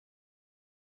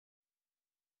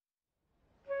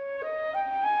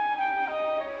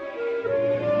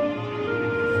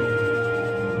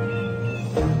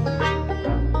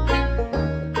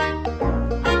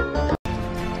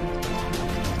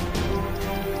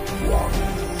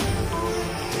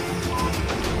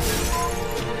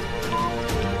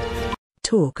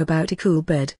talk about a cool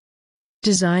bed.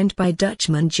 Designed by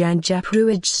Dutchman Jan-Jaap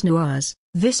Ruijsnoers,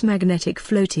 this magnetic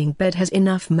floating bed has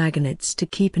enough magnets to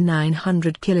keep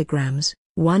 900 kilograms,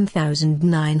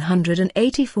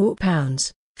 1,984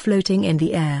 pounds, floating in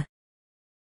the air.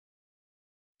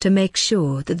 To make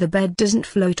sure that the bed doesn't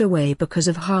float away because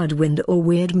of hard wind or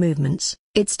weird movements,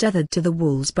 it's tethered to the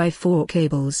walls by 4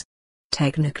 cables.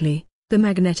 Technically, the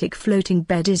magnetic floating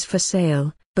bed is for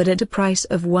sale, but at a price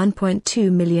of €1.2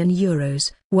 million,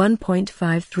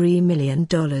 $1.53 million,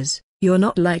 you're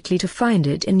not likely to find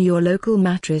it in your local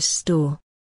mattress store.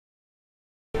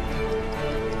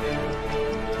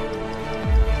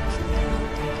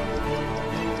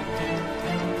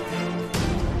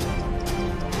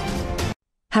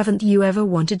 Haven't you ever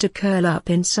wanted to curl up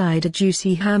inside a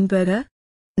juicy hamburger?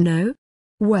 No?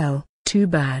 Well, too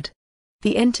bad.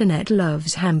 The internet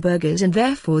loves hamburgers, and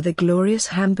therefore the glorious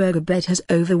hamburger bed has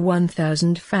over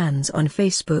 1,000 fans on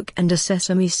Facebook and a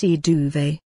sesame seed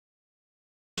duvet.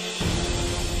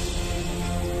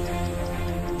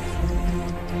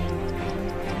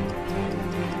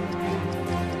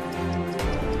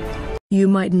 You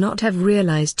might not have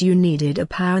realized you needed a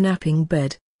power napping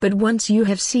bed, but once you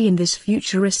have seen this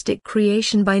futuristic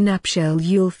creation by Napshell,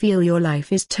 you'll feel your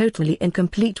life is totally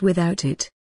incomplete without it.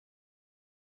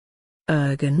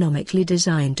 Ergonomically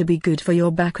designed to be good for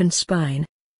your back and spine,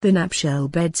 the Napshell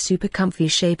bed's super comfy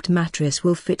shaped mattress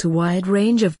will fit a wide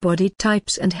range of body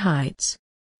types and heights.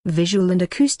 Visual and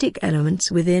acoustic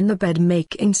elements within the bed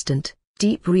make instant,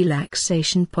 deep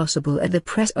relaxation possible at the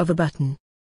press of a button.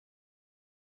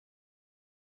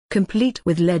 Complete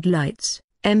with LED lights,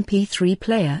 MP3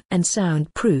 player and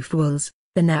soundproof walls,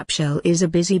 the Napshell is a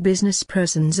busy business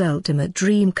person's ultimate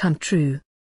dream come true.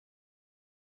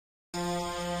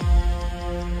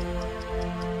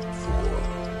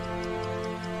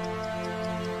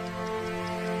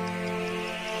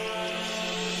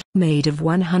 Made of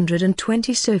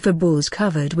 120 sofa balls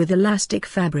covered with elastic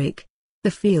fabric, the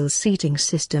Feels seating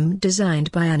system designed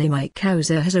by Annemiek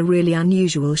Kouser has a really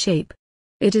unusual shape.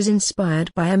 It is inspired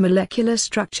by a molecular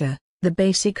structure. The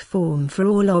basic form for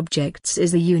all objects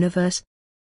is the universe.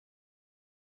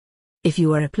 If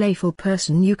you are a playful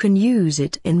person, you can use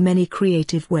it in many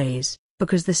creative ways,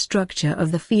 because the structure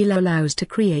of the Feel allows to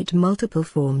create multiple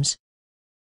forms.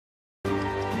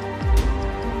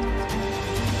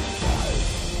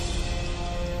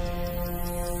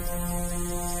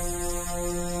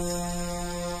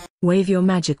 Wave your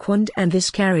magic wand and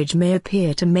this carriage may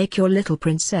appear to make your little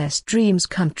princess dreams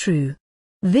come true.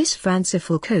 This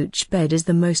fanciful coach bed is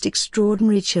the most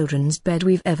extraordinary children's bed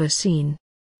we've ever seen.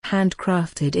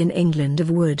 Handcrafted in England of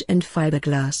wood and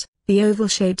fiberglass, the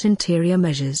oval-shaped interior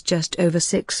measures just over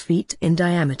 6 feet in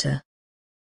diameter.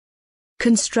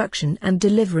 Construction and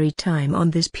delivery time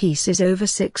on this piece is over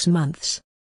 6 months.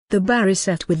 The bar is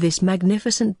set with this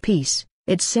magnificent piece,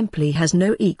 it simply has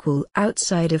no equal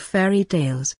outside of fairy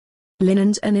tales.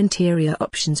 Linens and interior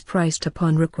options priced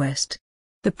upon request.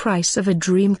 The price of a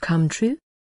dream come true?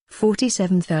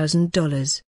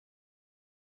 $47,000.